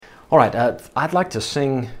All right, I'd like to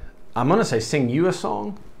sing, I'm going to say sing you a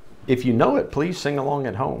song. If you know it, please sing along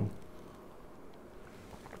at home.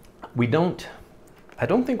 I don't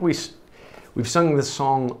think we've sung this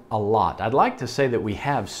song a lot. I'd like to say that we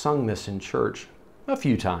have sung this in church a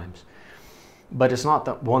few times, but it's not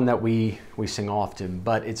the one that we sing often,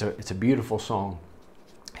 but it's a beautiful song.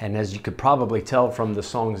 And as you could probably tell from the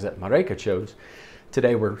songs that Mareka chose,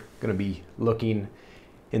 today we're going to be looking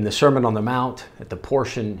in the Sermon on the Mount at the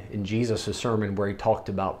portion in Jesus' sermon where he talked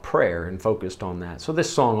about prayer and focused on that. So this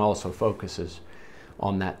song also focuses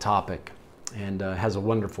on that topic and has a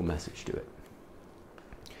wonderful message to it.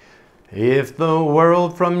 If the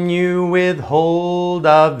world from you withhold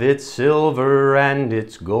of its silver and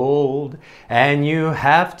its gold, and you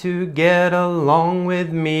have to get along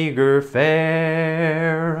with meager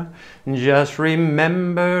fare, just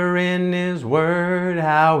remember in his word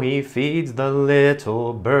how he feeds the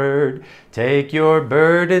little bird. Take your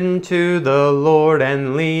burden to the Lord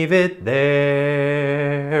and leave it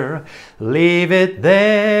there. Leave it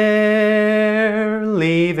there,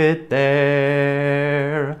 leave it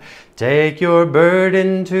there. Take your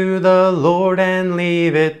burden to the Lord and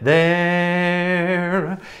leave it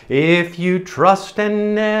there. If you trust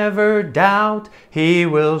and never doubt, he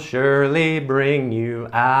will surely bring you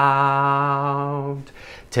out.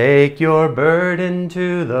 Take your burden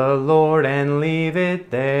to the Lord and leave it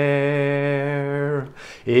there.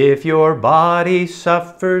 If your body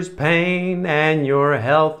suffers pain and your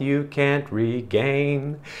health you can't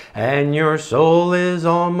regain, and your soul is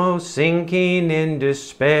almost sinking in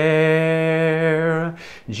despair,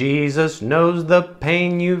 Jesus knows the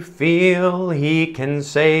pain you feel. He can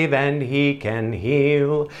save and he can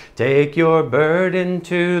heal. Take your burden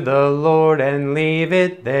to the Lord and leave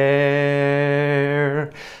it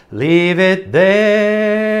there. Leave it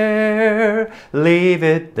there, leave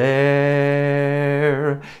it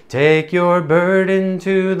there. Take your burden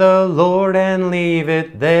to the Lord and leave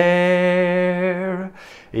it there.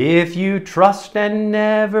 If you trust and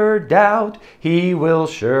never doubt, he will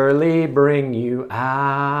surely bring you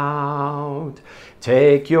out.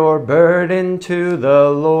 Take your burden to the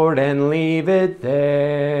Lord and leave it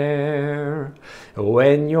there.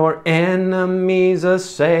 When your enemies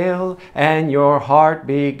assail and your heart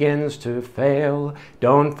begins to fail,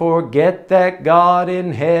 don't forget that God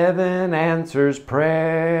in heaven answers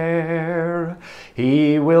prayer.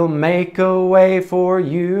 He will make a way for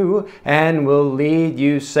you and will lead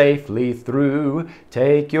you safely through.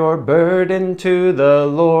 Take your burden to the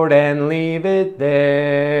Lord and leave it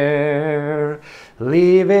there.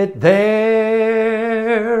 Leave it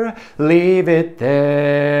there, leave it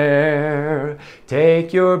there.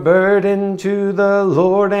 Take your burden to the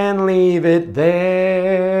Lord and leave it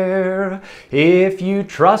there. If you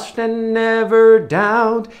trust and never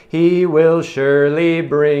doubt, he will surely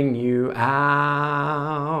bring you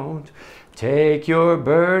out. Take your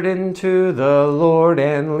burden to the Lord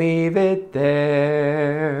and leave it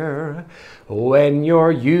there. When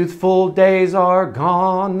your youthful days are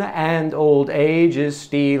gone and old age is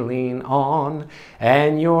stealing on,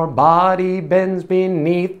 and your body bends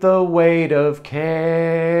beneath the weight of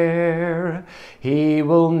care, he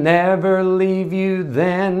will never leave you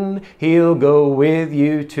then. He'll go with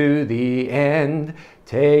you to the end.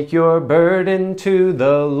 Take your burden to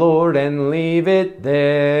the Lord and leave it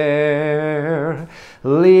there.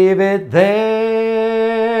 Leave it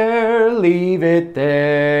there, leave it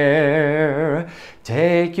there.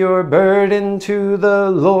 Take your burden to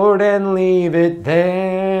the Lord and leave it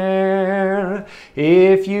there.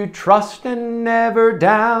 If you trust and never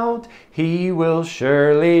doubt, he will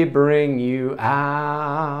surely bring you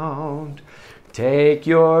out. Take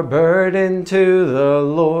your burden to the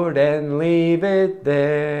Lord and leave it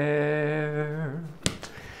there.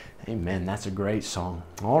 Amen. That's a great song.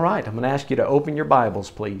 All right, I'm going to ask you to open your Bibles,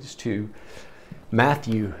 please, to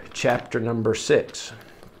Matthew chapter number 6.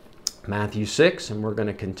 Matthew 6, and we're going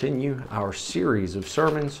to continue our series of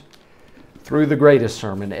sermons through the greatest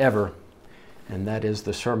sermon ever, and that is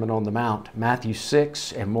the Sermon on the Mount. Matthew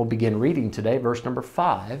 6, and we'll begin reading today, verse number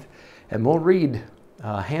 5, and we'll read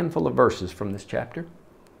a handful of verses from this chapter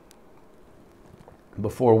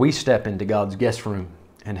before we step into God's guest room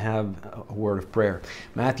and have a word of prayer.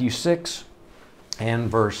 Matthew 6 and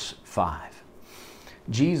verse 5.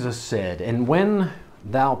 Jesus said, "And when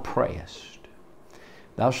thou prayest,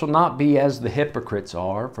 thou shalt not be as the hypocrites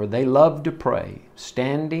are, for they love to pray,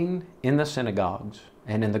 standing in the synagogues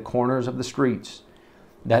and in the corners of the streets,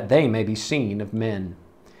 that they may be seen of men.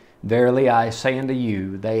 Verily I say unto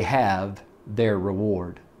you, they have their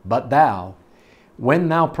reward. But thou, when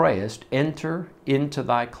thou prayest, enter into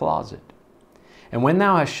thy closet, And when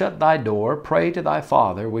thou hast shut thy door, pray to thy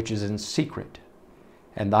Father which is in secret,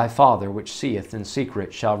 and thy Father which seeth in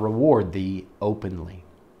secret shall reward thee openly.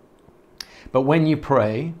 But when you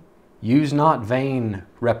pray, use not vain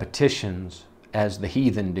repetitions as the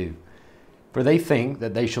heathen do, for they think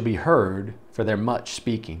that they shall be heard for their much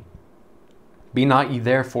speaking. Be not ye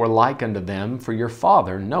therefore like unto them, for your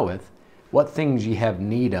Father knoweth what things ye have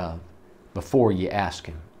need of before ye ask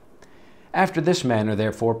him. After this manner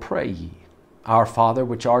therefore pray ye, Our Father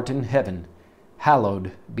which art in heaven,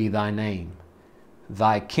 hallowed be thy name.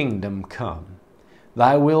 Thy kingdom come.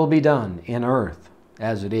 Thy will be done in earth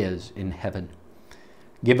as it is in heaven.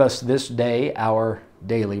 Give us this day our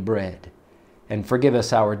daily bread, and forgive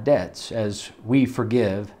us our debts as we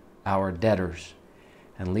forgive our debtors.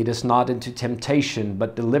 And lead us not into temptation,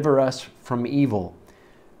 but deliver us from evil.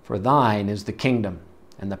 For thine is the kingdom,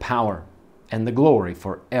 and the power, and the glory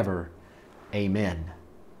forever. Amen.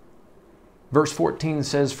 Verse 14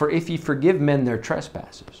 says, For if ye forgive men their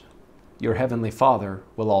trespasses, your heavenly Father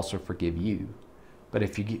will also forgive you. But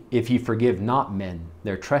if ye forgive not men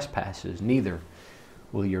their trespasses, neither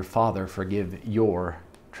will your Father forgive your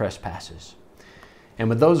trespasses. And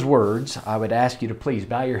with those words, I would ask you to please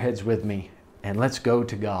bow your heads with me, and let's go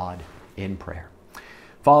to God in prayer.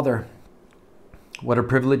 Father, what a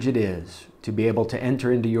privilege it is to be able to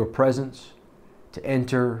enter into your presence, to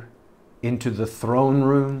enter into the throne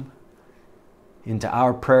room, into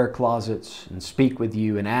our prayer closets, and speak with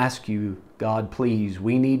you and ask you, God, please,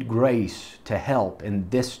 we need grace to help in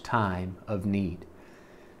this time of need.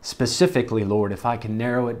 Specifically, Lord, if I can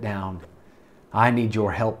narrow it down, I need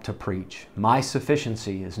your help to preach. My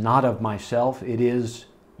sufficiency is not of myself, it is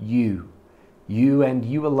you. You and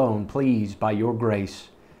you alone, please, by your grace,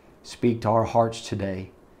 speak to our hearts today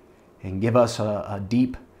and give us a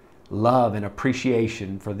deep love and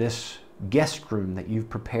appreciation for this guest room that you've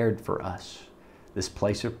prepared for us, this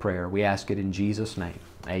place of prayer. We ask it in Jesus' name.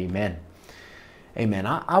 Amen. Amen.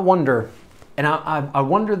 I wonder, and I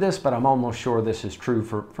wonder this, but I'm almost sure this is true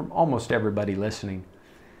for almost everybody listening.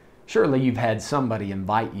 Surely you've had somebody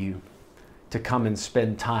invite you to come and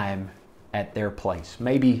spend time at their place.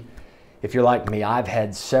 Maybe if you're like me, I've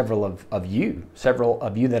had several of you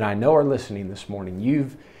that I know are listening this morning.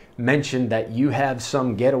 You've mentioned that you have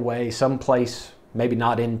some getaway, someplace, maybe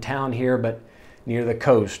not in town here, but near the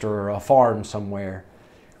coast or a farm somewhere,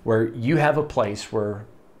 where you have a place where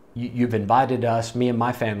you've invited us, me and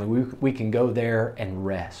my family, we can go there and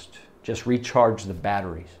rest, just recharge the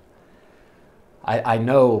batteries. I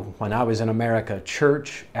know when I was in America,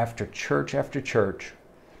 church after church after church,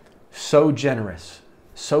 so generous,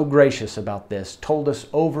 so gracious about this, told us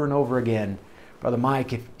over and over again, Brother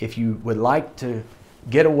Mike, if you would like to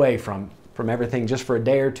get away from everything just for a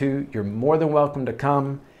day or two, you're more than welcome to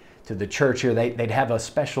come to the church here. They'd have a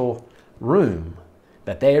special room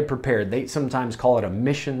that they had prepared. They sometimes call it a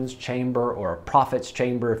missions chamber or a prophet's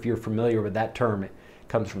chamber, if you're familiar with that term. It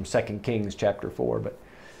comes from 2 Kings chapter 4. But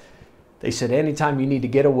they said anytime you need to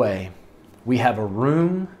get away, we have a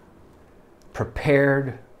room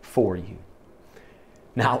prepared for you.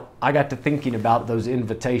 Now, I got to thinking about those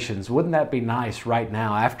invitations. Wouldn't that be nice right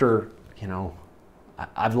now after,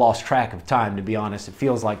 I've lost track of time, to be honest. It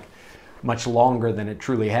feels like much longer than it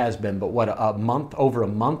truly has been, but what, over a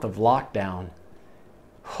month of lockdown.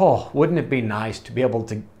 Oh, wouldn't it be nice to be able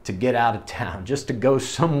to get out of town, just to go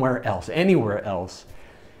somewhere else, anywhere else.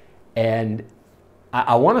 And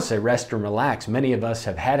I want to say rest and relax. Many of us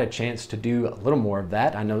have had a chance to do a little more of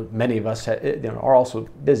that. I know many of us are also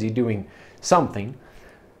busy doing something,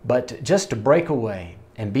 but just to break away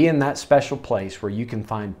and be in that special place where you can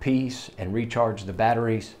find peace and recharge the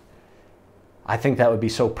batteries, I think that would be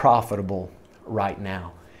so profitable right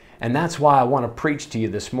now. And that's why I want to preach to you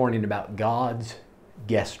this morning about God's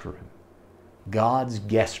guest room. God's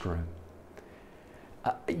guest room.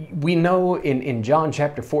 We know in John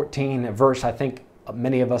chapter 14, a verse I think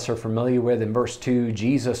many of us are familiar with, in verse 2,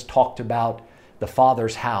 Jesus talked about the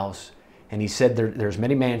Father's house, and he said there's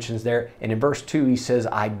many mansions there. And in verse 2, he says,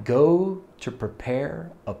 I go to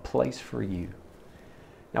prepare a place for you.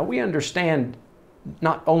 Now we understand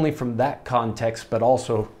not only from that context, but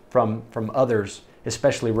also from others,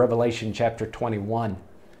 especially Revelation chapter 21.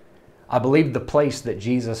 I believe the place that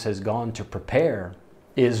Jesus has gone to prepare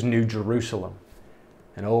is New Jerusalem.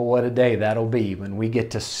 And oh, what a day that'll be when we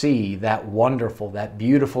get to see that wonderful, that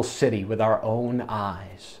beautiful city with our own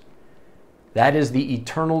eyes. That is the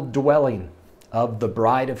eternal dwelling of the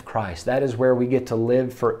bride of Christ. That is where we get to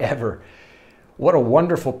live forever. What a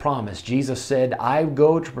wonderful promise. Jesus said, I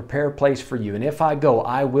go to prepare a place for you, and if I go,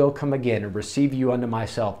 I will come again and receive you unto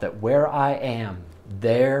myself, that where I am,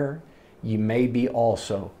 there ye may be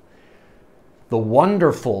also. The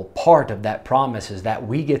wonderful part of that promise is that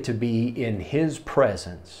we get to be in His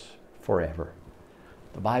presence forever.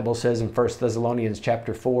 The Bible says in 1 Thessalonians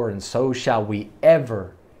chapter 4, and so shall we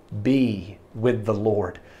ever be with the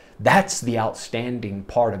Lord. That's the outstanding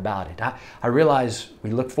part about it. I realize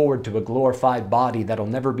we look forward to a glorified body that'll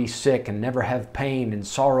never be sick and never have pain, and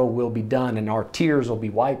sorrow will be done and our tears will be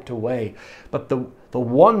wiped away. But the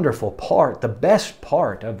wonderful part, the best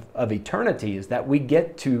part of eternity is that we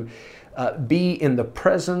get to be in the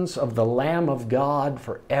presence of the Lamb of God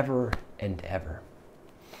forever and ever.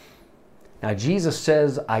 Now Jesus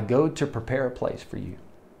says, I go to prepare a place for you.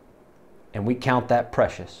 And we count that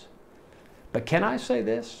precious. But can I say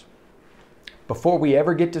this? Before we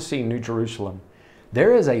ever get to see New Jerusalem,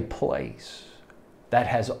 there is a place that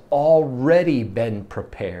has already been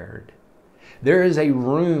prepared. There is a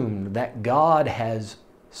room that God has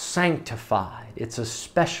sanctified. It's a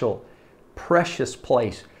special, precious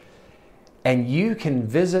place. And you can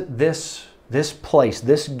visit this place,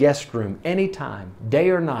 this guest room, anytime, day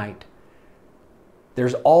or night.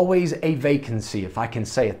 There's always a vacancy, if I can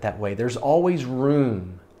say it that way. There's always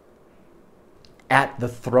room at the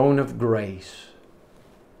throne of grace.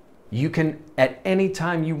 You can, at any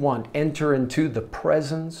time you want, enter into the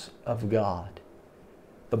presence of God.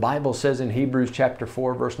 The Bible says in Hebrews chapter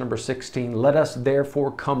 4, verse number 16, let us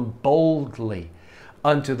therefore come boldly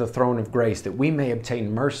unto the throne of grace, that we may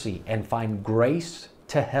obtain mercy and find grace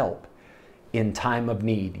to help in time of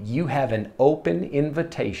need. You have an open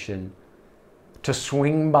invitation to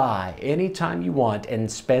swing by anytime you want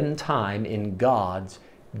and spend time in God's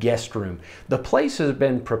guest room. The place has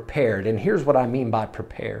been prepared, and here's what I mean by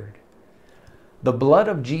prepared. The blood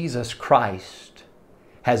of Jesus Christ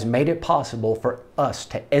has made it possible for us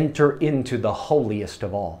to enter into the holiest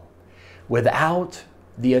of all. Without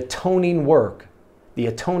the atoning work, the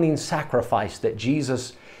atoning sacrifice that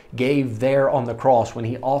Jesus gave there on the cross when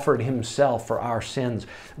He offered Himself for our sins,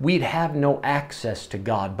 we'd have no access to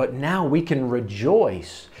God. But now we can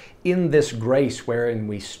rejoice in this grace wherein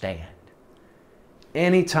we stand.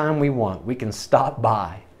 Anytime we want, we can stop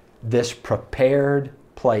by this prepared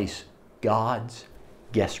place, God's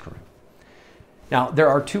guest room. Now, there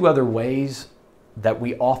are two other ways that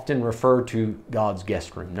we often refer to God's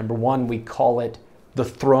guest room. Number one, we call it the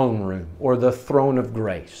throne room or the throne of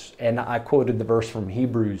grace. And I quoted the verse from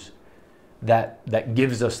Hebrews that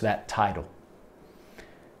gives us that title.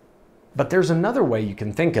 But there's another way you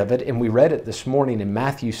can think of it, and we read it this morning in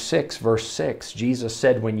Matthew 6, verse 6. Jesus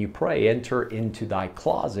said, when you pray, enter into thy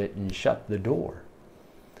closet and shut the door.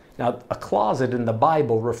 Now, a closet in the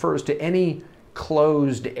Bible refers to any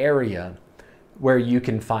closed area where you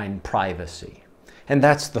can find privacy. And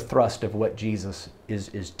that's the thrust of what Jesus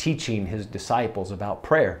is teaching His disciples about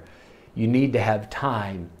prayer. You need to have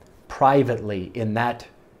time privately in that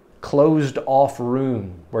closed off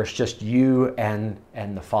room where it's just you and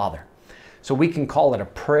the Father. So we can call it a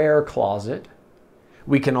prayer closet.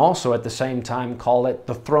 We can also at the same time call it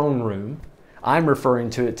the throne room. I'm referring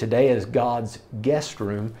to it today as God's guest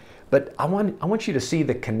room. But I want you to see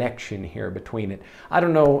the connection here between it. I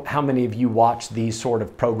don't know how many of you watch these sort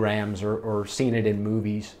of programs or seen it in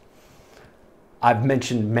movies. I've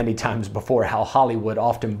mentioned many times before how Hollywood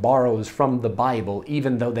often borrows from the Bible,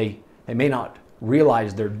 even though they may not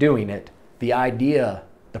realize they're doing it. The idea,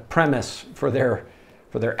 the premise for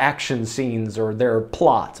their action scenes or their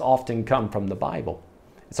plots often come from the Bible.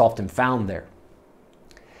 It's often found there.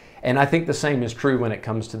 And I think the same is true when it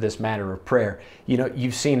comes to this matter of prayer. You know,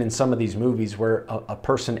 you've seen in some of these movies where a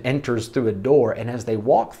person enters through a door, and as they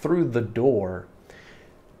walk through the door,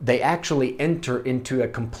 they actually enter into a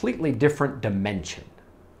completely different dimension,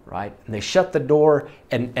 right? And they shut the door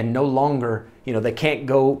and no longer, they can't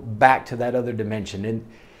go back to that other dimension. And,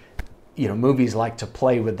 movies like to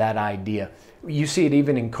play with that idea. You see it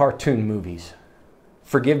even in cartoon movies.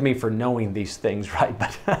 Forgive me for knowing these things, right?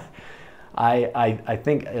 But I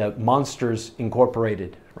think Monsters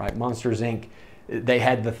Incorporated, right? Monsters Inc., they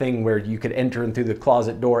had the thing where you could enter in through the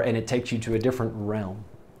closet door and it takes you to a different realm.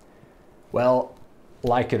 Well,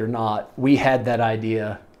 like it or not, we had that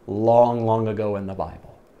idea long, long ago in the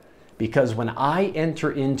Bible. Because when I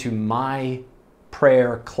enter into my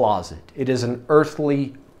prayer closet, it is an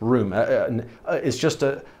earthly room. It's just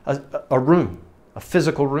a room, a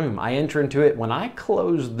physical room. I enter into it. When I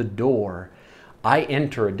close the door, I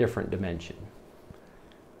enter a different dimension.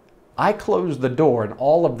 I close the door and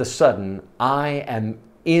all of a sudden I am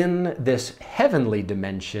in this heavenly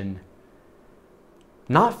dimension.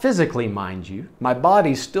 Not physically, mind you. My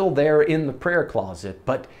body's still there in the prayer closet,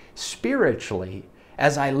 but spiritually,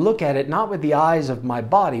 as I look at it, not with the eyes of my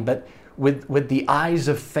body, but with the eyes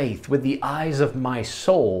of faith, with the eyes of my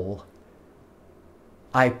soul,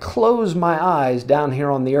 I close my eyes down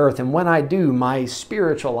here on the earth, and when I do, my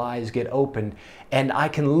spiritual eyes get opened, and I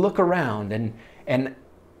can look around, and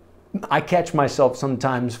I catch myself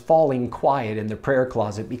sometimes falling quiet in the prayer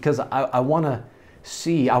closet because I want to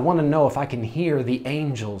see, I want to know if I can hear the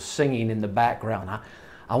angels singing in the background.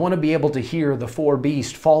 I want to be able to hear the four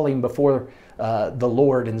beasts falling before the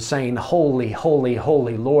Lord and saying, "Holy, holy,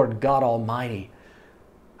 holy, Lord God Almighty."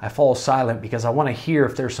 I fall silent because I want to hear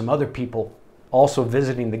if there's some other people also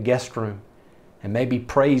visiting the guest room and maybe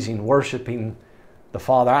praising, worshiping the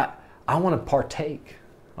Father. I want to partake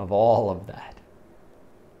of all of that.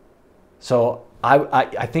 So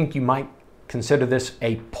I think you might consider this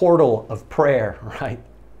a portal of prayer, right?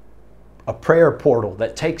 A prayer portal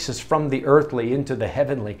that takes us from the earthly into the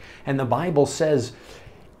heavenly. And the Bible says,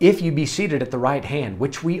 if you be seated at the right hand,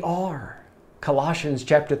 which we are. Colossians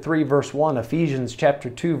chapter 3 verse 1, Ephesians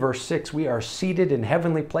chapter 2 verse 6, we are seated in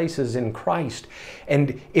heavenly places in Christ.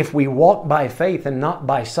 And if we walk by faith and not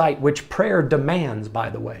by sight, which prayer demands,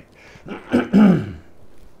 by the way,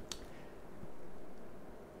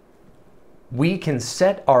 we can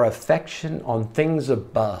set our affection on things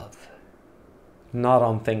above, not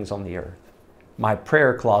on things on the earth. My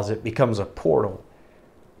prayer closet becomes a portal,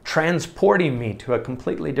 transporting me to a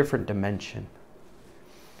completely different dimension.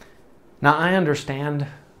 Now, I understand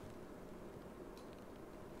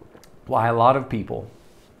why a lot of people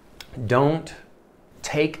don't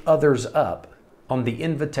take others up on the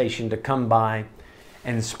invitation to come by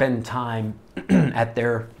and spend time at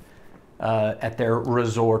their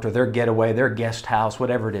resort or their getaway, their guest house,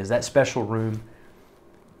 whatever it is, that special room.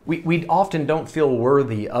 We often don't feel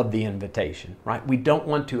worthy of the invitation, right? We don't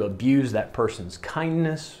want to abuse that person's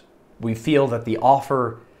kindness. We feel that the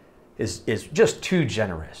offer is just too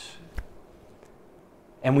generous.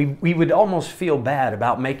 And we would almost feel bad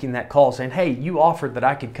about making that call saying, "Hey, you offered that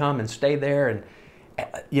I could come and stay there, and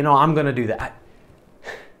I'm going to do that."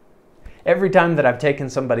 Every time that I've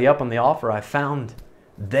taken somebody up on the offer, I've found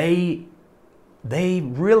they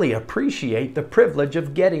really appreciate the privilege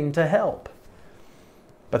of getting to help.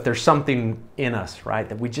 But there's something in us, right,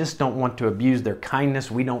 that we just don't want to abuse their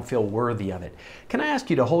kindness. We don't feel worthy of it. Can I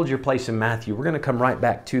ask you to hold your place in Matthew? We're going to come right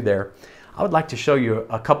back to there. I would like to show you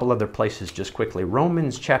a couple other places just quickly.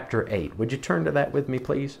 Romans chapter 8. Would you turn to that with me,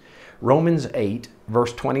 please? Romans 8,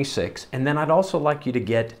 verse 26. And then I'd also like you to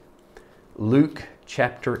get Luke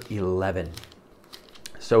chapter 11.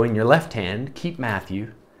 So in your left hand, keep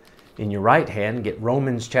Matthew. In your right hand, get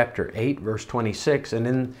Romans chapter 8, verse 26.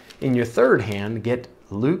 And in your third hand, get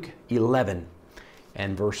Luke 11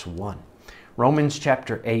 and verse 1. Romans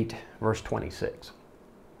chapter 8, verse 26.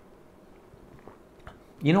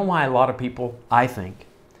 You know why a lot of people, I think,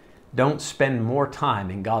 don't spend more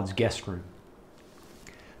time in God's guest room?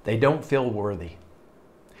 They don't feel worthy.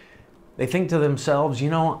 They think to themselves,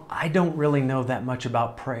 I don't really know that much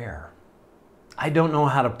about prayer. I don't know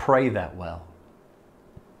how to pray that well.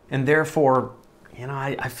 And therefore,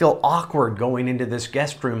 I feel awkward going into this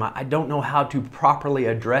guest room. I don't know how to properly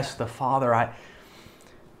address the Father.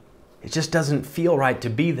 It just doesn't feel right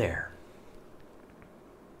to be there.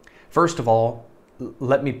 First of all,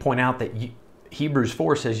 let me point out that Hebrews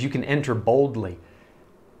 4 says you can enter boldly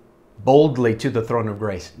to the throne of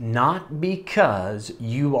grace, not because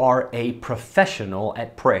you are a professional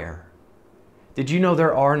at prayer. Did you know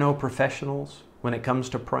there are no professionals when it comes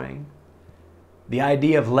to praying? The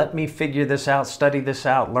idea of let me figure this out, study this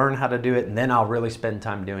out, learn how to do it, and then I'll really spend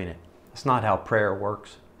time doing it. That's not how prayer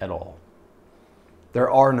works at all.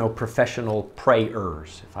 There are no professional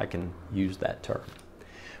prayers, if I can use that term.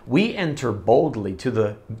 We enter boldly to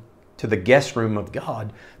the guest room of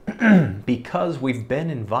God because we've been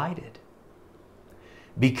invited.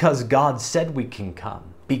 Because God said we can come.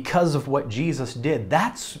 Because of what Jesus did.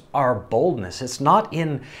 That's our boldness. It's not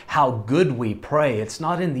in how good we pray. It's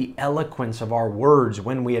not in the eloquence of our words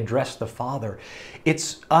when we address the Father.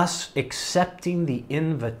 It's us accepting the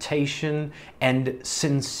invitation and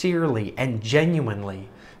sincerely and genuinely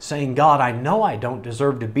saying, "God, I know I don't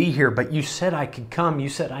deserve to be here, but you said I could come. You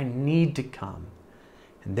said I need to come.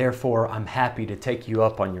 And therefore, I'm happy to take you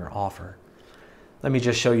up on your offer." Let me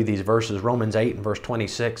just show you these verses. Romans 8 and verse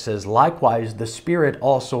 26 says, "Likewise, the Spirit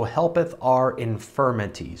also helpeth our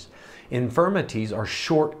infirmities." Infirmities are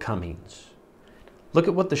shortcomings. Look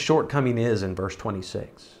at what the shortcoming is in verse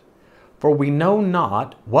 26. "For we know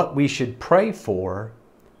not what we should pray for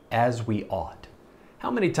as we ought."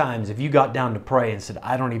 How many times have you got down to pray and said,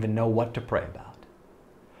 "I don't even know what to pray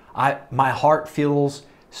about. My heart feels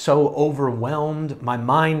so overwhelmed. My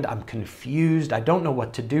mind, I'm confused. I don't know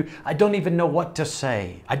what to do. I don't even know what to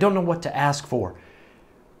say. I don't know what to ask for."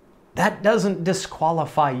 that doesn't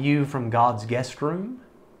disqualify you from God's guest room.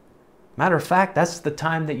 Matter of fact, that's the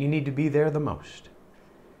time that you need to be there the most.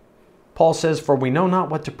 Paul says, "For we know not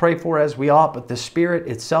what to pray for as we ought, but the Spirit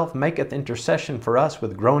itself maketh intercession for us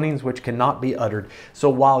with groanings which cannot be uttered." So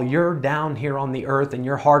while you're down here on the earth and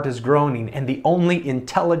your heart is groaning and the only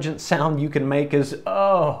intelligent sound you can make is,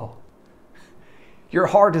 "Oh," your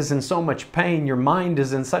heart is in so much pain, your mind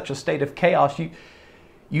is in such a state of chaos,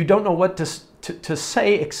 you don't know what to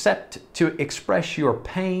say except to express your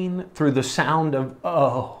pain through the sound of,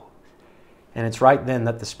 "Oh." And it's right then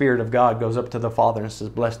that the Spirit of God goes up to the Father and says,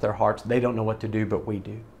 "Bless their hearts." They don't know what to do, but we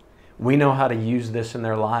do. We know how to use this in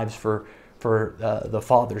their lives for the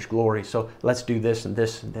Father's glory. So let's do this and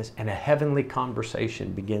this and this. And a heavenly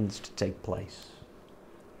conversation begins to take place.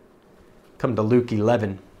 Come to Luke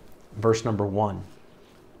 11, verse number 1.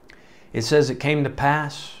 It says, "It came to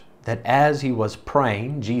pass that as he was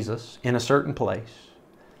praying," Jesus, "in a certain place,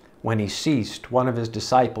 when he ceased, one of his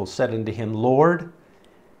disciples said unto him, Lord,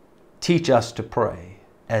 teach us to pray,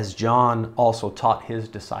 as John also taught his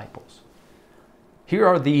disciples." Here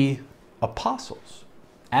are the apostles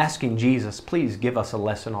asking Jesus, "Please give us a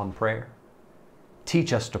lesson on prayer.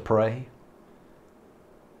 Teach us to pray."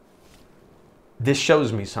 This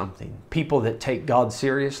shows me something. People that take God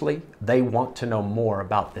seriously, they want to know more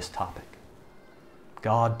about this topic.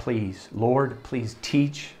 God, please, Lord, please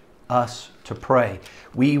teach us to pray.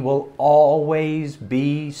 We will always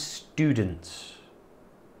be students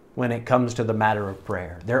when it comes to the matter of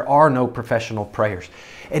prayer. There are no professional prayers.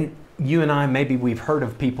 And you and I, maybe we've heard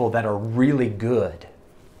of people that are really good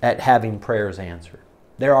at having prayers answered.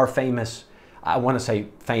 There are famous, I want to say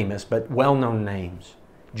famous, but well-known names.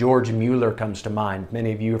 George Mueller comes to mind.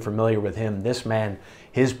 Many of you are familiar with him. This man,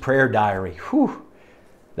 his prayer diary, whew,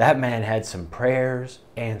 that man had some prayers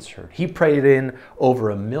answered. He prayed in over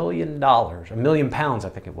 $1 million, £1 million, I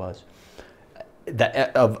think it was,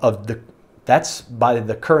 that's by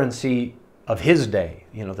the currency of his day,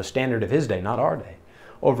 the standard of his day, not our day.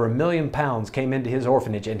 Over £1 million came into his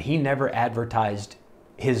orphanage, and he never advertised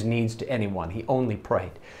his needs to anyone. He only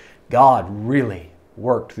prayed. God really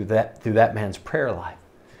worked through that man's prayer life.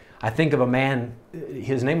 I think of a man,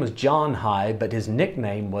 his name was John Hyde, but his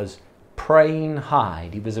nickname was Praying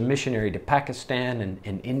Hyde. He was a missionary to Pakistan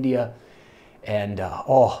and India. And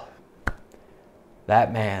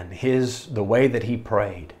that man, the way that he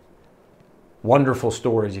prayed, wonderful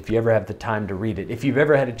stories if you ever have the time to read it. If you've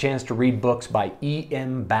ever had a chance to read books by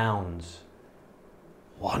E.M. Bounds,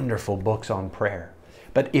 wonderful books on prayer.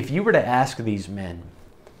 But if you were to ask these men,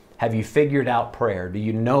 have you figured out prayer? Do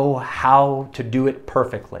you know how to do it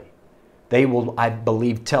perfectly? They will, I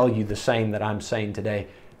believe, tell you the same that I'm saying today.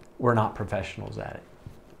 We're not professionals at it.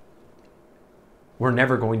 We're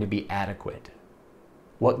never going to be adequate.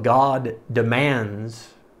 What God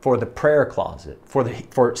demands for the prayer closet,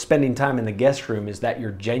 for spending time in the guest room, is that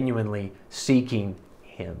you're genuinely seeking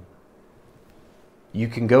Him. You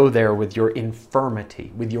can go there with your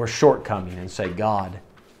infirmity, with your shortcoming, and say, God,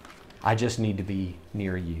 I just need to be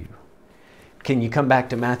near you. Can you come back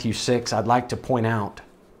to Matthew 6? I'd like to point out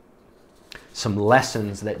some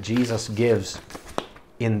lessons that Jesus gives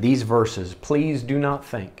in these verses. Please do not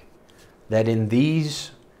think that in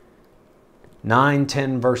these 9,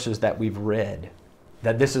 10 verses that we've read,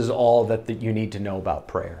 that this is all that you need to know about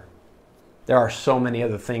prayer. There are so many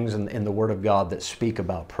other things in the Word of God that speak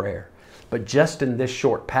about prayer. But just in this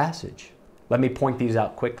short passage, let me point these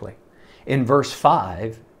out quickly. In verse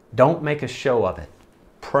 5, don't make a show of it.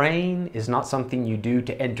 Praying is not something you do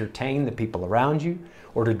to entertain the people around you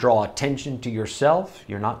or to draw attention to yourself.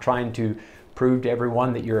 You're not trying to prove to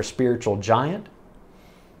everyone that you're a spiritual giant.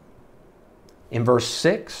 In verse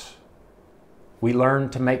 6, we learn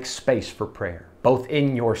to make space for prayer, both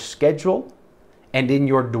in your schedule and in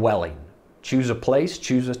your dwelling. Choose a place,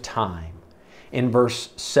 choose a time. In verse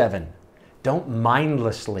 7, don't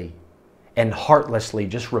mindlessly and heartlessly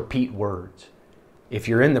just repeat words. If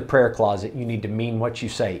you're in the prayer closet, you need to mean what you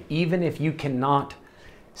say. Even if you cannot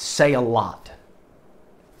say a lot,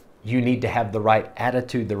 you need to have the right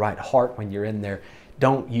attitude, the right heart when you're in there.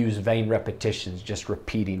 Don't use vain repetitions, just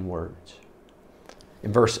repeating words.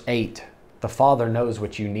 In verse 8, the Father knows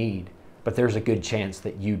what you need, but there's a good chance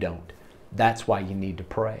that you don't. That's why you need to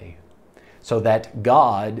pray. So that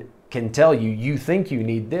God can tell you, you think you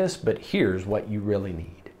need this, but here's what you really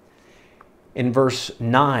need. In verse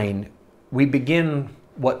 9, we begin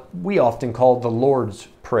what we often call the Lord's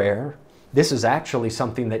Prayer. This is actually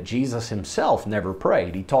something that Jesus himself never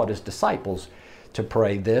prayed. He taught his disciples to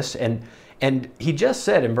pray this. And he just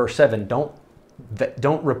said in verse 7,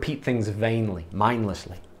 don't repeat things vainly,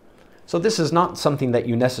 mindlessly. So this is not something that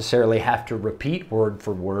you necessarily have to repeat word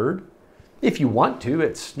for word. If you want to,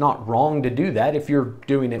 it's not wrong to do that if you're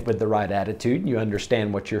doing it with the right attitude and you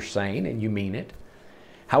understand what you're saying and you mean it.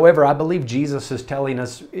 However, I believe Jesus is telling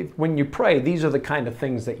us, when you pray, these are the kind of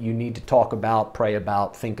things that you need to talk about, pray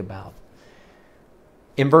about, think about.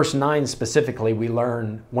 In verse 9 specifically, we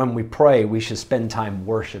learn when we pray, we should spend time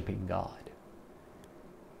worshiping God.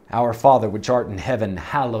 Our Father, which art in heaven,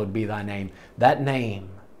 hallowed be thy name. That name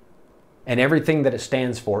and everything that it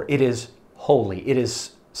stands for, it is holy. It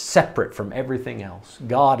is separate from everything else.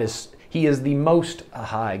 He is the most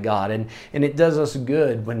high God. And it does us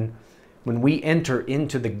good when we enter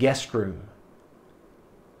into the guest room.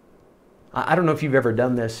 I don't know if you've ever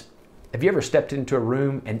done this. Have you ever stepped into a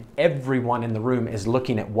room and everyone in the room is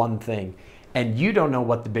looking at one thing and you don't know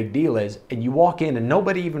what the big deal is, and you walk in and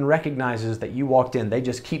nobody even recognizes that you walked in. They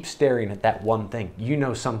just keep staring at that one thing. You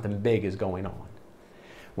know something big is going on.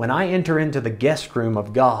 When I enter into the guest room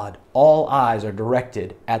of God, all eyes are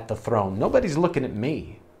directed at the throne. Nobody's looking at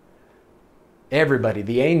me. Everybody,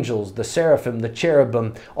 the angels, the seraphim, the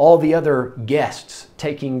cherubim, all the other guests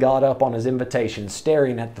taking God up on his invitation,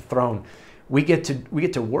 staring at the throne. We get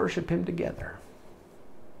to worship him together.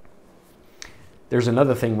 There's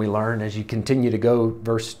another thing we learn as you continue to go,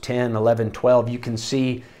 verse 10, 11, 12, you can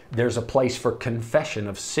see there's a place for confession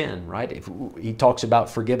of sin, right? He talks about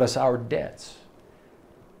forgive us our debts.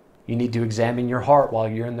 You need to examine your heart while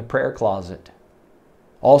you're in the prayer closet.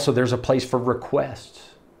 Also, there's a place for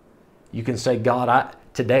requests. You can say, God,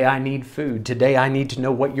 today I need food. Today I need to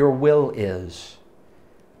know what your will is.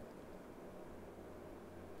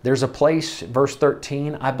 There's a place, verse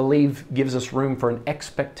 13, I believe gives us room for an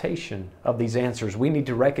expectation of these answers. We need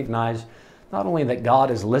to recognize not only that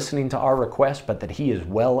God is listening to our request, but that he is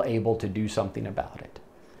well able to do something about it.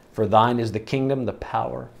 For thine is the kingdom, the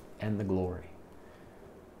power, and the glory.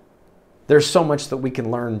 There's so much that we can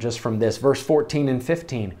learn just from this. Verse 14 and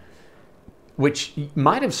 15, which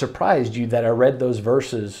might have surprised you that I read those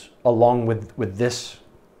verses along with this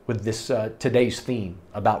today's theme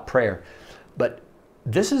about prayer. But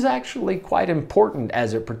this is actually quite important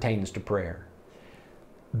as it pertains to prayer.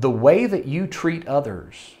 The way that you treat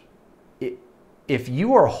others, if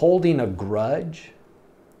you are holding a grudge,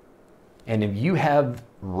 and if you have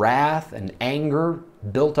wrath and anger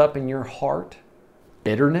built up in your heart,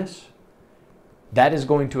 bitterness, that is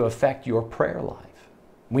going to affect your prayer life.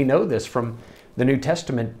 We know this from the New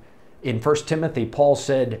Testament. In 1 Timothy, Paul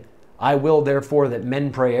said, I will therefore that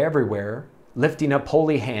men pray everywhere, lifting up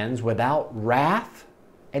holy hands without wrath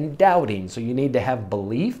and doubting. So you need to have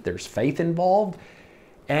belief, there's faith involved,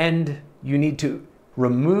 and you need to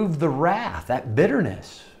remove the wrath, that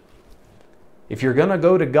bitterness. If you're going to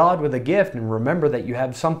go to God with a gift and remember that you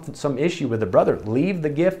have some issue with a brother, leave the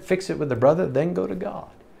gift, fix it with the brother, then go to God.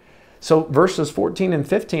 So verses 14 and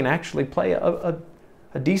 15 actually play a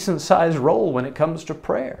decent sized role when it comes to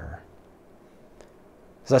prayer.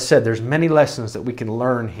 As I said, there's many lessons that we can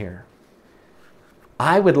learn here.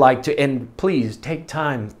 I would like to, and please take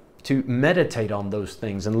time to meditate on those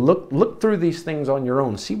things and look through these things on your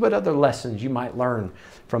own. See what other lessons you might learn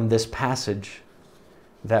from this passage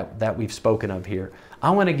that we've spoken of here. I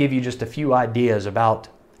want to give you just a few ideas about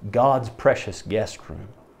God's precious guest room.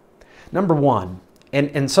 Number one,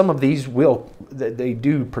 and some of these they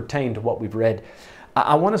do pertain to what we've read.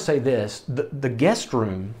 I want to say this, the guest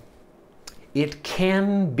room, it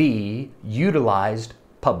can be utilized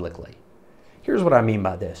publicly. Here's what I mean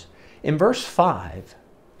by this. In verse 5,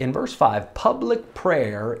 public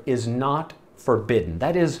prayer is not forbidden.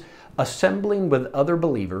 That is, assembling with other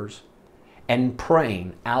believers and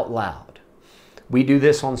praying out loud. We do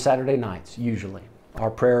this on Saturday nights, usually.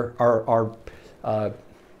 Our prayer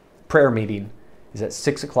meeting is at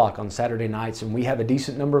 6 o'clock on Saturday nights, and we have a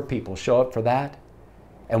decent number of people show up for that.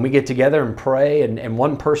 And we get together and pray, and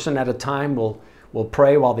one person at a time will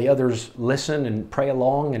pray while the others listen and pray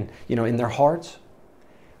along and, in their hearts.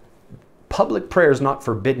 Public prayer is not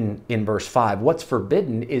forbidden in verse 5. What's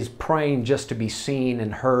forbidden is praying just to be seen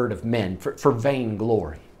and heard of men for vain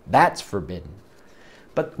glory. That's forbidden.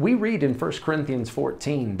 But we read in 1 Corinthians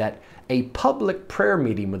 14 that a public prayer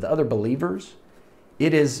meeting with other believers,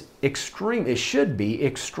 it should be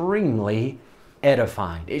extremely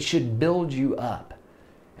edifying. It should build you up.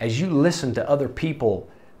 As you listen to other people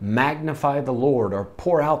magnify the Lord or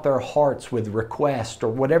pour out their hearts with request or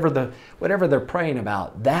whatever they're praying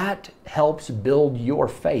about, that helps build your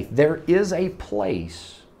faith. There is a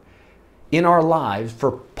place in our lives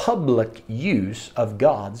for public use of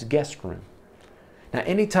God's guest room. Now,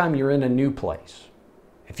 anytime you're in a new place,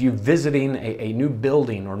 if you're visiting a new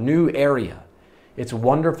building or new area, it's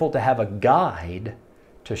wonderful to have a guide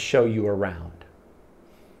to show you around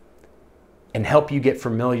and help you get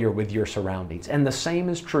familiar with your surroundings. And the same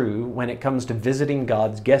is true when it comes to visiting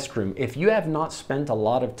God's guest room. If you have not spent a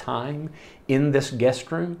lot of time in this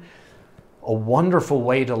guest room, a wonderful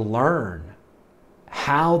way to learn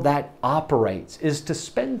how that operates is to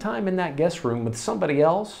spend time in that guest room with somebody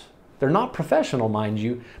else. They're not professional, mind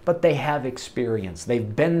you, but they have experience.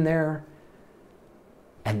 They've been there,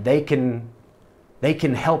 and they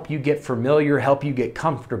can help you get familiar, help you get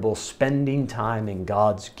comfortable spending time in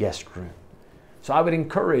God's guest room. So I would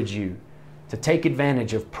encourage you to take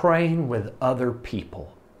advantage of praying with other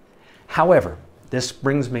people. However, this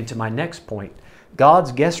brings me to my next point.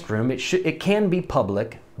 God's guest room, it can be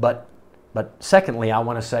public, but secondly, I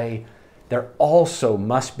want to say there also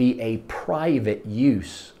must be a private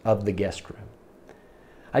use of the guest room.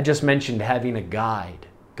 I just mentioned having a guide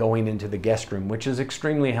going into the guest room, which is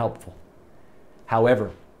extremely helpful.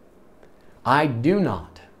 However, I do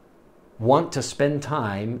not want to spend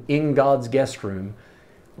time in God's guest room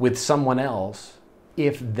with someone else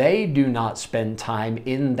if they do not spend time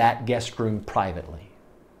in that guest room privately.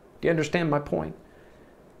 Do you understand my point?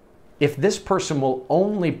 If this person will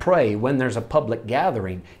only pray when there's a public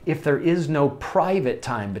gathering, if there is no private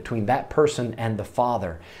time between that person and the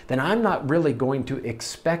Father, then I'm not really going to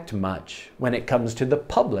expect much when it comes to the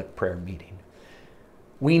public prayer meeting.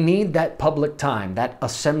 We need that public time, that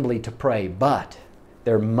assembly to pray, but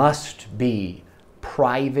there must be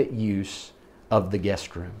private use of the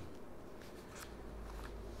guest room.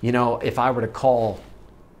 You know, if I were to call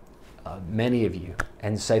many of you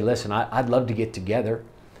and say, listen, I'd love to get together,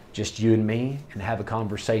 just you and me, and have a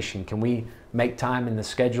conversation. Can we make time in the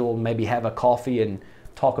schedule, maybe have a coffee and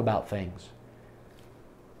talk about things?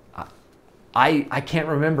 I can't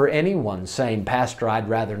remember anyone saying, Pastor, I'd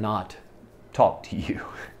rather not talk to you.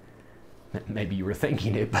 Maybe you were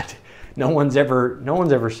thinking it, but no one's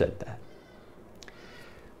ever said that.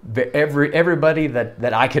 Everybody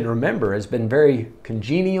that I can remember has been very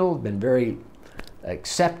congenial, been very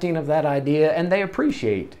accepting of that idea, and they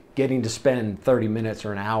appreciate getting to spend 30 minutes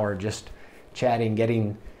or an hour just chatting,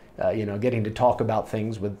 getting to talk about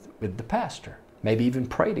things with the pastor, maybe even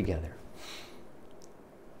pray together.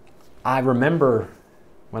 I remember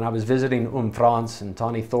when I was visiting Frans and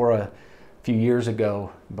Tony Thora a few years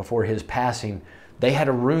ago before his passing, they had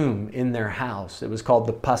a room in their house. It was called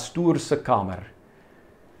the Pastoorse Kamer,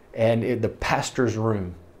 and the pastor's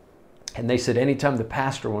room. And they said anytime the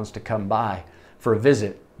pastor wants to come by for a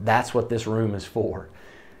visit, that's what this room is for.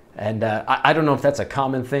 And I don't know if that's a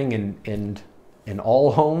common thing in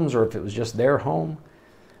all homes or if it was just their home,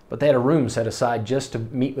 but they had a room set aside just to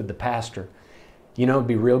meet with the pastor. You know, it'd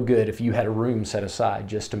be real good if you had a room set aside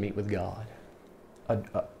just to meet with God.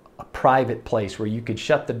 A private place where you could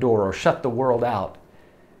shut the door or shut the world out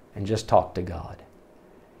and just talk to God.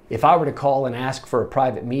 If I were to call and ask for a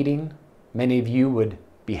private meeting, many of you would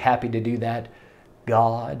be happy to do that.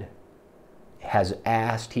 God has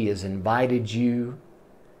asked, He has invited you.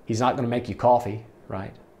 He's not going to make you coffee,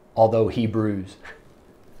 right? Although He brews.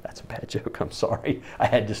 That's a bad joke, I'm sorry. I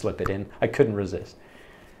had to slip it in. I couldn't resist.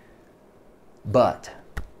 But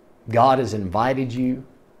God has invited you.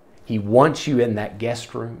 He wants you in that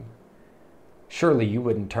guest room. Surely you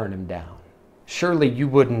wouldn't turn Him down. Surely you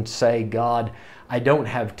wouldn't say, God, I don't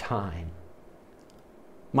have time.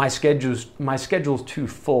 My schedule's too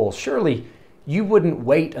full. Surely you wouldn't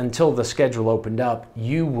wait until the schedule opened up.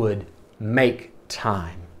 You would make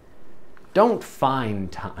time. Don't find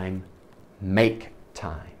time, make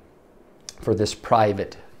time for this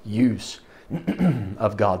private use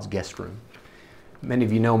of God's guest room. Many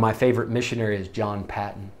of you know my favorite missionary is John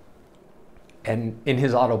Paton. And in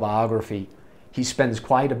his autobiography, he spends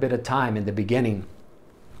quite a bit of time in the beginning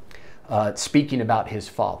speaking about his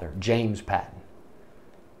father, James Paton.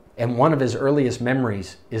 And one of his earliest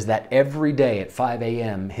memories is that every day at 5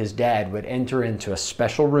 a.m., his dad would enter into a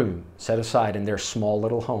special room set aside in their small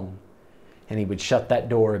little home. And he would shut that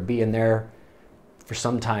door and be in there for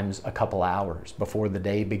sometimes a couple hours before the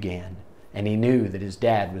day began. And he knew that his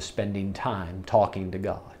dad was spending time talking to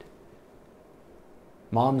God.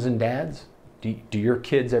 Moms and dads, do your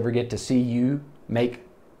kids ever get to see you make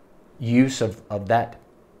use of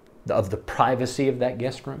the privacy of that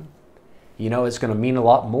guest room? You know, it's going to mean a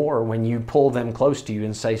lot more when you pull them close to you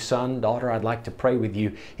and say, son, daughter, I'd like to pray with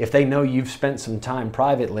you. If they know you've spent some time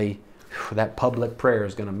privately, that public prayer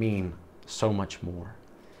is going to mean so much more.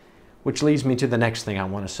 Which leads me to the next thing I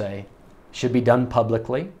want to say. It should be done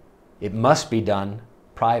publicly. It must be done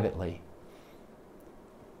privately.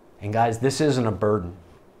 And guys, this isn't a burden.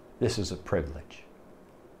 This is a privilege.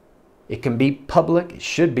 It can be public, it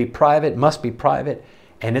should be private, must be private,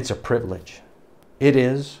 and it's a privilege. It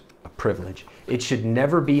is a privilege. It should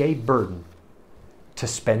never be a burden to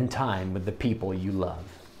spend time with the people you love.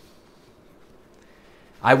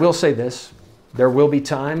 I will say this, there will be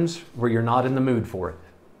times where you're not in the mood for it.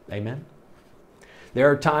 Amen? There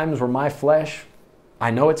are times where my flesh,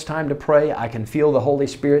 I know it's time to pray. I can feel the Holy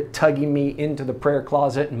Spirit tugging me into the prayer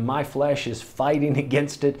closet, and my flesh is fighting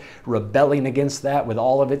against it, rebelling against that with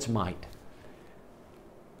all of its might.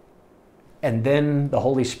 And then the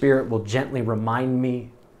Holy Spirit will gently remind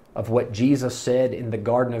me of what Jesus said in the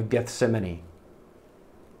Garden of Gethsemane,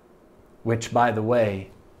 which, by the way,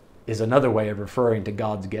 is another way of referring to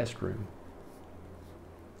God's guest room.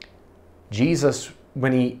 Jesus,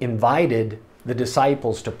 when he invited the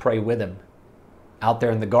disciples to pray with him out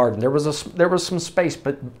there in the garden, there was some space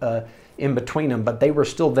in between them, but they were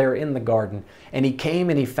still there in the garden. And he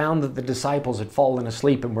came and he found that the disciples had fallen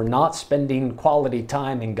asleep and were not spending quality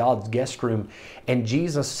time in God's guest room. And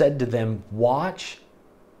Jesus said to them, "Watch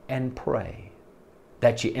and pray,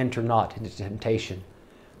 that ye enter not into temptation.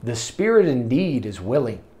 The spirit indeed is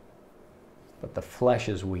willing, but the flesh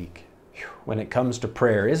is weak." When it comes to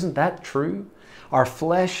prayer, isn't that true? Our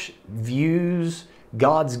flesh views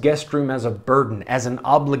God's guest room as a burden, as an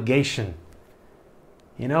obligation.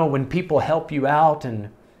 You know, when people help you out and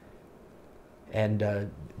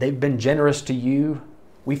they've been generous to you,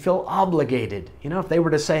 we feel obligated. You know, if they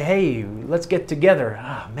were to say, "Hey, let's get together,"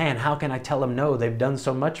 man, how can I tell them no? They've done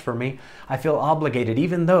so much for me. I feel obligated,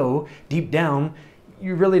 even though deep down,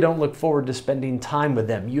 you really don't look forward to spending time with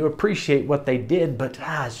them. You appreciate what they did, but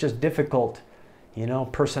it's just difficult. You know,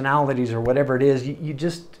 personalities or whatever it is, you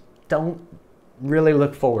just don't really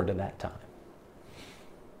look forward to that time.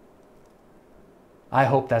 I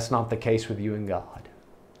hope that's not the case with you and God.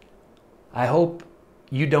 I hope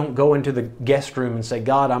you don't go into the guest room and say,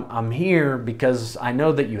 "God, I'm here because I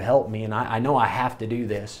know that you helped me and I know I have to do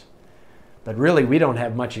this. But really, we don't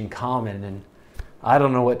have much in common, and I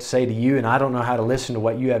don't know what to say to you, and I don't know how to listen to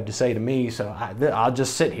what you have to say to me, so I'll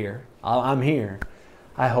just sit here. I'm here."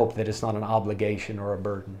 I hope that it's not an obligation or a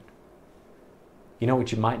burden. You know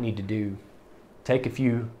what you might need to do? Take a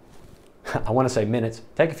few, I want to say minutes,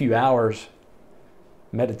 take a few hours,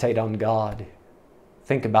 meditate on God,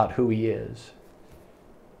 think about who He is.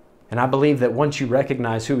 And I believe that once you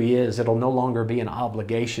recognize who He is, it'll no longer be an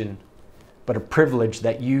obligation, but a privilege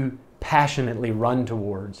that you passionately run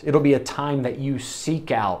towards. It'll be a time that you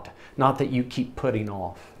seek out, not that you keep putting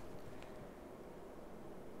off.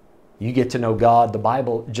 You get to know God. The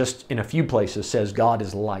Bible just in a few places says God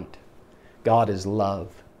is light. God is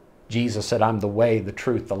love. Jesus said, "I'm the way, the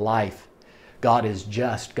truth, the life." God is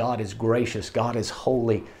just. God is gracious. God is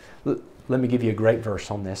holy. Let me give you a great verse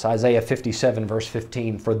on this. Isaiah 57 verse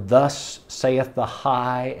 15. "For thus saith the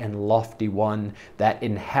high and lofty one that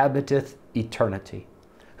inhabiteth eternity,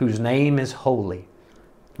 whose name is holy."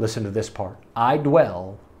 Listen to this part. "I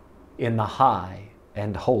dwell in the high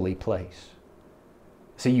and holy place."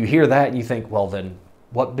 See, you hear that and you think, well then,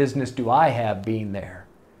 what business do I have being there?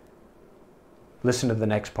 Listen to the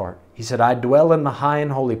next part. He said, "I dwell in the high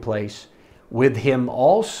and holy place with him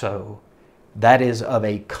also that is of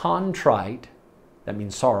a contrite," that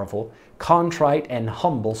means sorrowful, "contrite and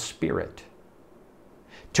humble spirit,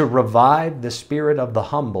 to revive the spirit of the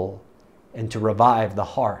humble and to revive the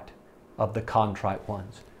heart of the contrite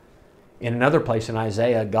ones." In another place in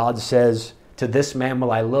Isaiah, God says, "To this man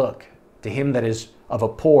will I look, to him that is of a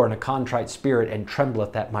poor and a contrite spirit, and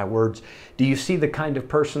trembleth at my words." Do you see the kind of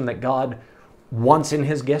person that God wants in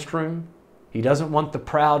His guest room? He doesn't want the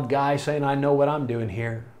proud guy saying, "I know what I'm doing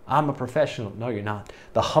here. I'm a professional." No, you're not.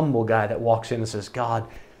 The humble guy that walks in and says, "God,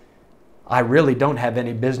 I really don't have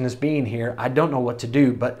any business being here. I don't know what to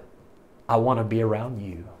do, but I want to be around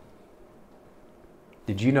you."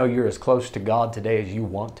 Did you know you're as close to God today as you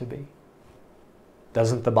want to be?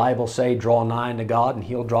 Doesn't the Bible say, "Draw nigh to God and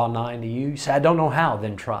He'll draw nigh to you"? You say, "I don't know how."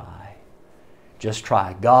 Then try. Just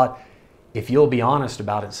try. God, if you'll be honest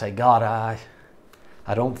about it and say, "God, I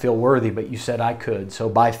don't feel worthy, but you said I could, so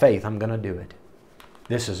by faith I'm going to do it."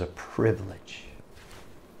 This is a privilege.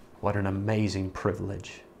 What an amazing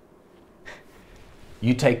privilege.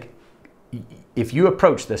 If you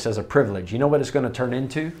approach this as a privilege, you know what it's going to turn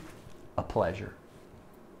into? A pleasure.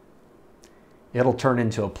 It'll turn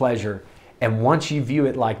into a pleasure. And once you view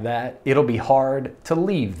it like that, it'll be hard to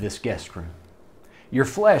leave this guest room. Your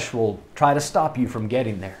flesh will try to stop you from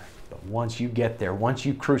getting there. But once you get there, once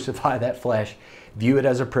you crucify that flesh, view it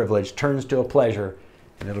as a privilege, turns to a pleasure,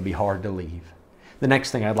 and it'll be hard to leave. The next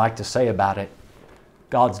thing I'd like to say about it,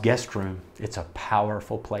 God's guest room, it's a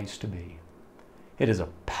powerful place to be. It is a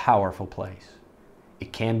powerful place.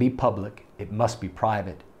 It can be public. It must be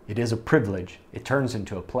private. It is a privilege. It turns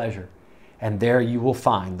into a pleasure. and there you will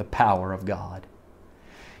find the power of God.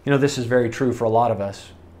 You know, this is very true for a lot of us.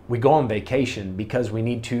 We go on vacation because we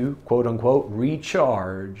need to, quote unquote,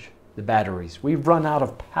 recharge the batteries. We've run out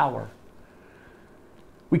of power.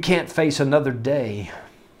 We can't face another day.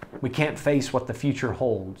 We can't face what the future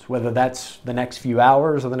holds, whether that's the next few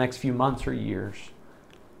hours or the next few months or years.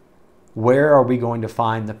 Where are we going to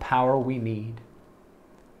find the power we need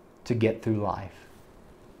to get through life?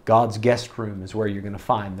 God's guest room is where you're going to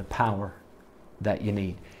find the power that you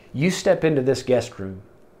need. You step into this guest room,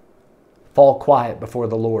 fall quiet before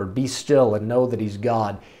the Lord, be still and know that He's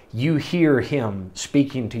God. You hear Him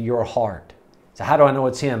speaking to your heart. So how do I know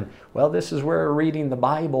it's Him? Well, this is where reading the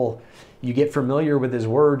Bible, you get familiar with His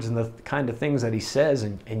words and the kind of things that He says,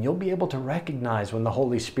 and you'll be able to recognize when the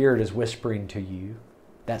Holy Spirit is whispering to you,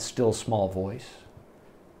 that still small voice.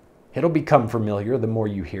 It'll become familiar the more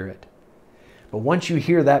you hear it. But once you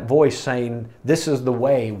hear that voice saying, "This is the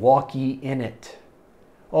way, walk ye in it,"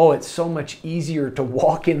 oh, it's so much easier to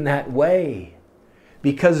walk in that way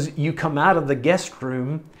because you come out of the guest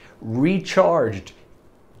room recharged,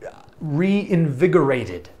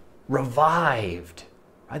 reinvigorated, revived.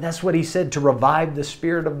 Right? That's what He said, to revive the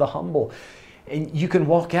spirit of the humble. And you can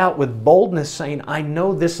walk out with boldness saying, I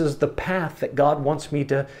know this is the path that God wants me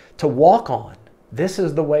to walk on. This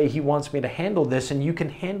is the way He wants me to handle this. And you can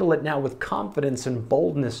handle it now with confidence and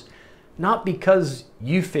boldness, not because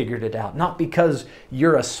you figured it out, not because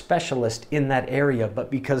you're a specialist in that area,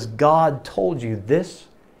 but because God told you this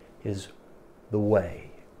is the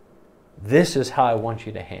way. This is how I want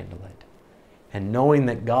you to handle it. And knowing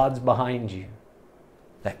that God's behind you,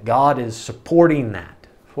 that God is supporting that,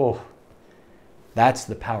 oh, that's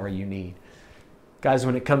the power you need. Guys,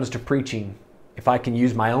 when it comes to preaching, if I can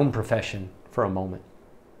use my own profession for a moment,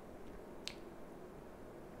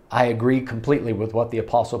 I agree completely with what the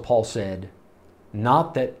Apostle Paul said.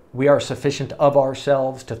 Not that we are sufficient of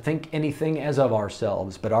ourselves to think anything as of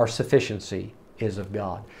ourselves, but our sufficiency is of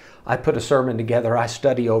God. I put a sermon together, I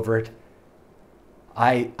study over it,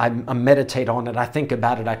 I meditate on it, I think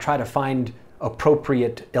about it, I try to find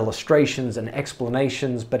appropriate illustrations and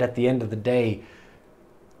explanations, but at the end of the day,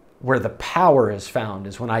 where the power is found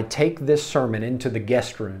is when I take this sermon into the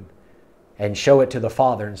guest room and show it to the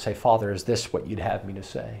Father and say, Father, is this what you'd have me to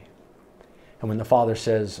say? And when the Father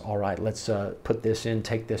says, all right, let's put this in,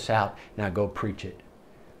 take this out, now go preach it.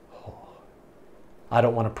 Oh, I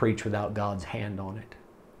don't want to preach without God's hand on it,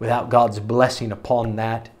 without God's blessing upon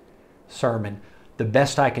that sermon. The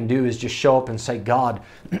best I can do is just show up and say, God,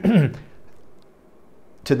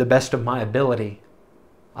 to the best of my ability,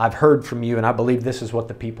 I've heard from you and I believe this is what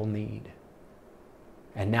the people need.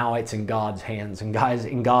 And now it's in God's hands. And guys,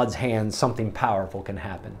 in God's hands, something powerful can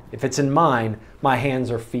happen. If it's in mine, my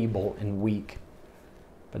hands are feeble and weak,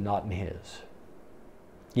 but not in His.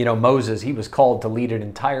 You know, Moses, he was called to lead an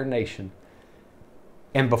entire nation.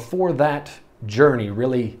 And before that journey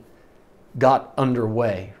really got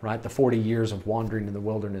underway, right, the 40 years of wandering in the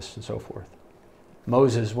wilderness and so forth,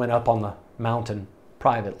 Moses went up on the mountain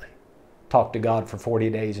privately, talked to God for 40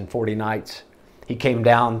 days and 40 nights. He came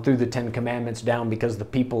down, threw the 10 Commandments down because the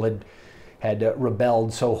people had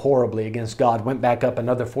rebelled so horribly against God, went back up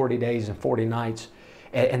another 40 days and 40 nights.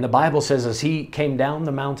 And the Bible says as he came down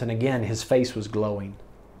the mountain again, his face was glowing.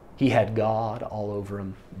 He had God all over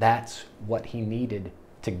him. That's what he needed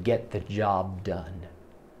to get the job done.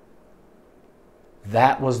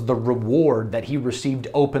 That was the reward that he received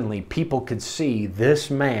openly. People could see this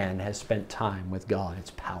man has spent time with God.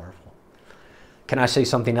 It's powerful. Can I say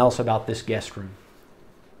something else about this guest room?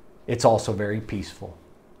 It's also very peaceful.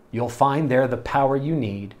 You'll find there the power you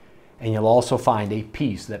need, and you'll also find a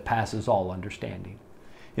peace that passes all understanding.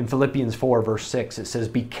 In Philippians 4, verse 6, it says,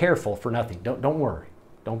 be careful for nothing. Don't worry.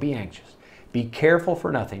 Don't be anxious. Be careful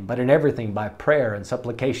for nothing, but in everything by prayer and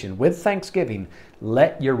supplication, with thanksgiving,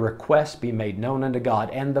 let your requests be made known unto God,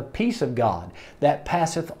 and the peace of God that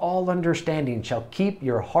passeth all understanding shall keep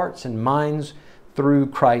your hearts and minds through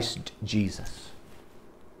Christ Jesus.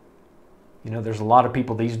 You know, there's a lot of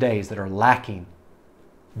people these days that are lacking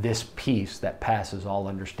this peace that passes all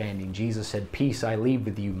understanding. Jesus said, peace I leave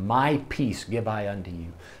with you, my peace give I unto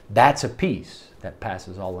you. That's a peace that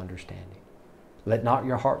passes all understanding. Let not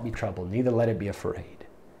your heart be troubled, neither let it be afraid.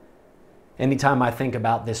 Anytime I think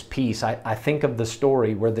about this peace, I think of the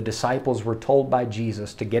story where the disciples were told by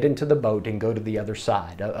Jesus to get into the boat and go to the other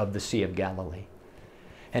side of the Sea of Galilee.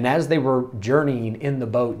 And as they were journeying in the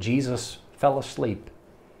boat, Jesus fell asleep.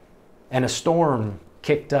 And a storm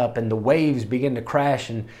kicked up and the waves began to crash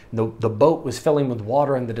and the boat was filling with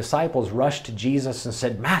water, and the disciples rushed to Jesus and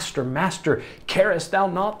said, Master, Master, carest thou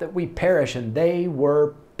not that we perish? And they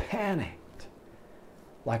were panicked.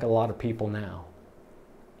 like a lot of people now.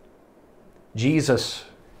 Jesus,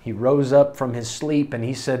 he rose up from his sleep and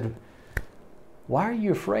he said, "Why are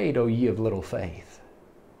you afraid, O ye of little faith?"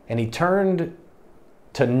 And he turned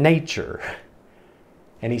to nature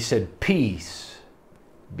and he said, "Peace,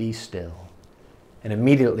 be still." And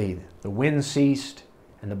immediately the wind ceased,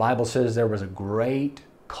 and the Bible says there was a great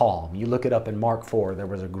calm. You look it up in Mark 4, there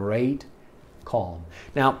was a great calm.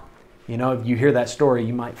 Now, you know, if you hear that story,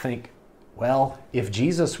 you might think, well, if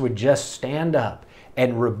Jesus would just stand up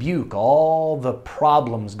and rebuke all the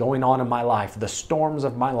problems going on in my life, the storms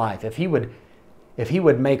of my life, if he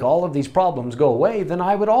would make all of these problems go away, then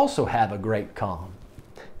I would also have a great calm.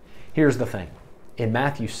 Here's the thing. In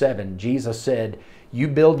Matthew 7, Jesus said, "You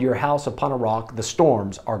build your house upon a rock, the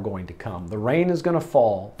storms are going to come. The rain is going to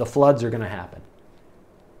fall, the floods are going to happen."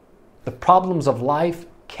 The problems of life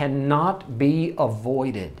cannot be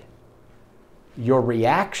avoided. Your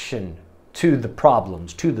reaction to the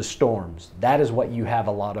problems, to the storms, that is what you have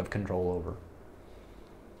a lot of control over.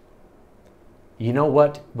 You know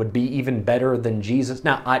what would be even better than Jesus?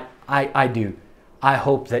 Now, I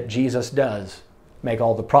hope that Jesus does make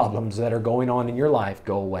all the problems that are going on in your life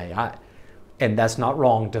go away. And that's not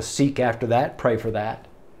wrong to seek after that, pray for that.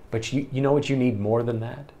 But you know what you need more than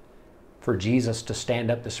that? For Jesus to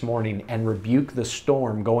stand up this morning and rebuke the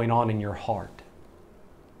storm going on in your heart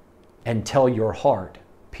and tell your heart,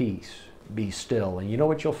 "Peace, be still." And you know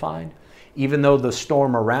what you'll find? Even though the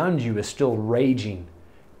storm around you is still raging,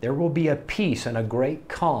 there will be a peace and a great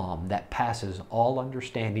calm that passes all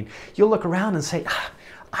understanding. You'll look around and say,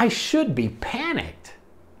 "I should be panicked.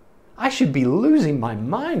 I should be losing my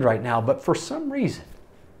mind right now, but for some reason,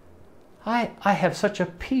 I have such a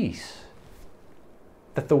peace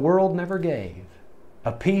that the world never gave,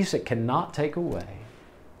 a peace it cannot take away."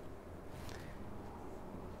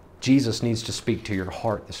 Jesus needs to speak to your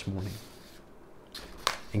heart this morning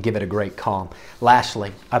and give it a great calm.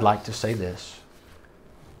 Lastly, I'd like to say this.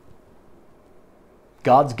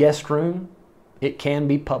 God's guest room, it can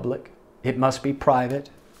be public. It must be private.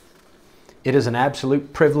 It is an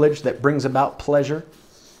absolute privilege that brings about pleasure.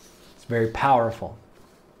 It's very powerful.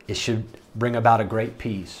 It should bring about a great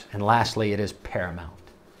peace. And lastly, it is paramount.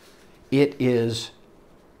 It is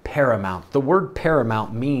paramount. The word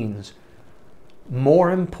paramount means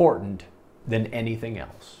more important than anything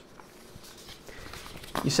else.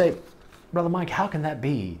 You say, "Brother Mike, how can that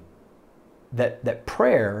be? That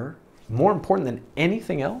prayer is more important than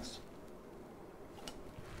anything else?"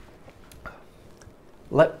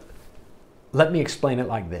 Let me explain it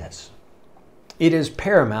like this. It is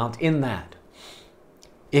paramount in that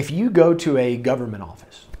if you go to a government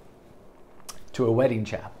office, to a wedding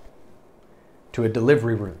chapel, to a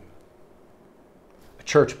delivery room, a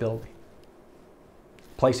church building,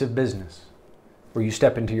 place of business, where you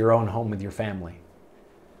step into your own home with your family,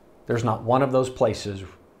 there's not one of those places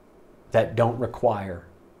that don't require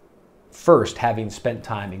first having spent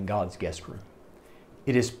time in God's guest room.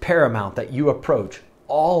 It is paramount that you approach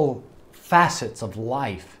all facets of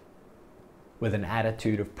life with an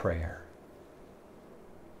attitude of prayer.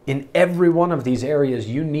 In every one of these areas,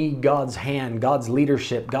 you need God's hand, God's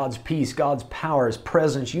leadership, God's peace, God's power, His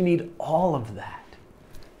presence. You need all of that.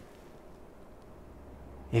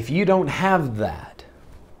 If you don't have that,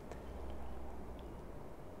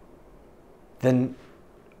 then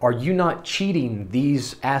are you not cheating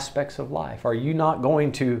these aspects of life? Are you not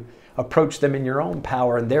going to approach them in your own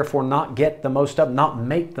power and therefore not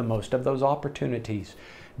make the most of those opportunities?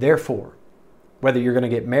 Therefore, whether you're going to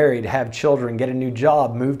get married, have children, get a new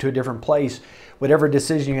job, move to a different place, whatever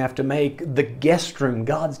decision you have to make, the guest room,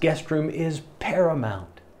 God's guest room, is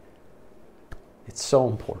paramount. It's so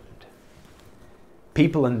important.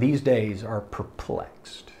 People in these days are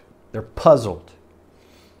perplexed. They're puzzled.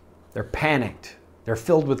 They're panicked. They're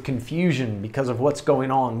filled with confusion because of what's going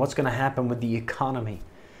on, what's going to happen with the economy.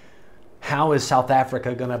 How is South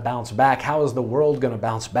Africa going to bounce back? How is the world going to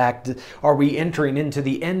bounce back? Are we entering into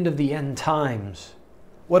the end of the end times?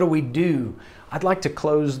 What do we do? I'd like to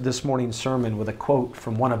close this morning's sermon with a quote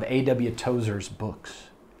from one of A.W. Tozer's books.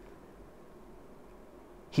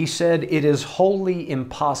 He said, "It is wholly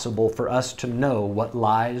impossible for us to know what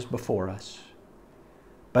lies before us,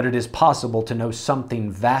 but it is possible to know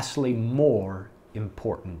something vastly more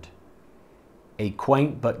important. A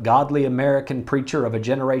quaint but godly American preacher of a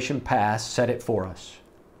generation past said it for us.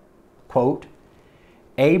 Quote,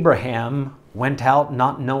 "Abraham went out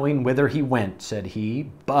not knowing whither he went," said he,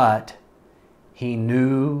 "but he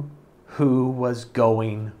knew who was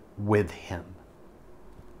going with him."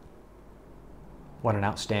 What an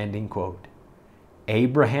outstanding quote.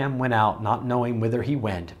 Abraham went out not knowing whither he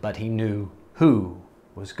went, but he knew who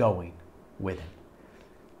was going with him.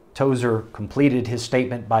 Tozer completed his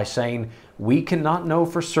statement by saying, "We cannot know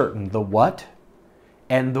for certain the what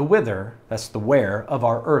and the whither," that's the where, "of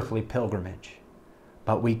our earthly pilgrimage.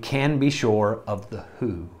 But we can be sure of the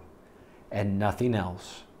who, and nothing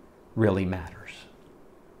else really matters."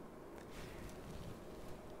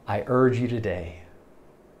 I urge you today,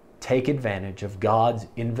 take advantage of God's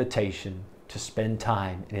invitation to spend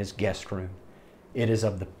time in His guest room. It is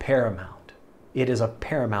of paramount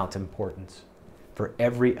importance for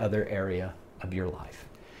every other area of your life.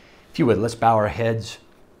 If you would, let's bow our heads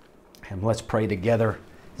and let's pray together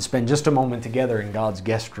and spend just a moment together in God's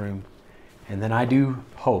guest room. And then I do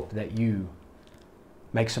hope that you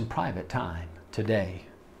make some private time today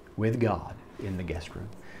with God in the guest room.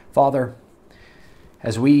 Father,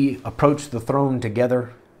 as we approach the throne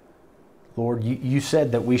together, Lord, you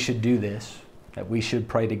said that we should do this, that we should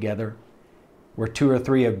pray together. Where two or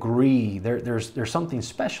three agree, there's something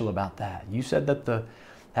special about that. You said that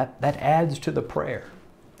that adds to the prayer.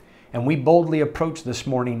 And we boldly approach this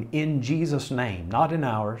morning in Jesus' name, not in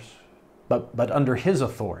ours, but under His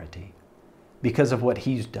authority because of what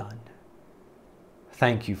He's done.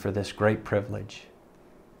 Thank you for this great privilege.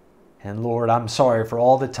 And Lord, I'm sorry for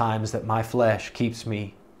all the times that my flesh keeps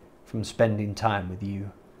me from spending time with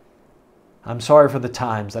you. I'm sorry for the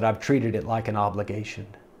times that I've treated it like an obligation.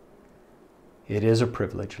 It is a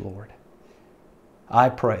privilege, Lord. I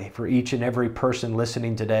pray for each and every person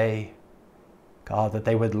listening today, God, that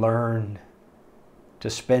they would learn to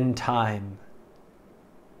spend time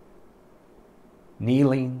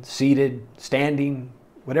kneeling, seated, standing,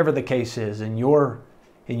 whatever the case is, in your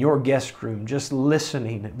guest room, just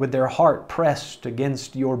listening with their heart pressed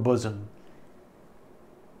against your bosom.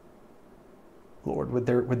 Lord, with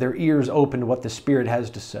their ears open to what the Spirit has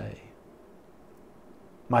to say.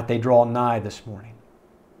 Might they draw nigh this morning.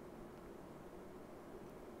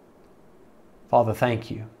 Father, thank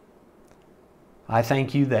you. I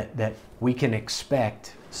thank you that we can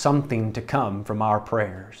expect something to come from our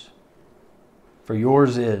prayers. For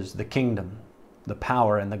yours is the kingdom, the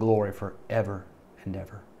power, and the glory forever and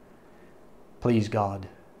ever. Please, God,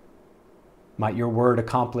 might your word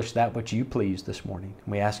accomplish that which you please this morning.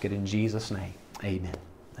 We ask it in Jesus' name. Amen.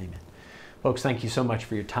 Amen. Folks, thank you so much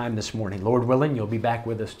for your time this morning. Lord willing, you'll be back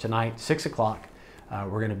with us tonight, 6 o'clock.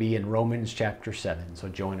 We're going to be in Romans chapter 7, so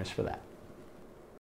join us for that.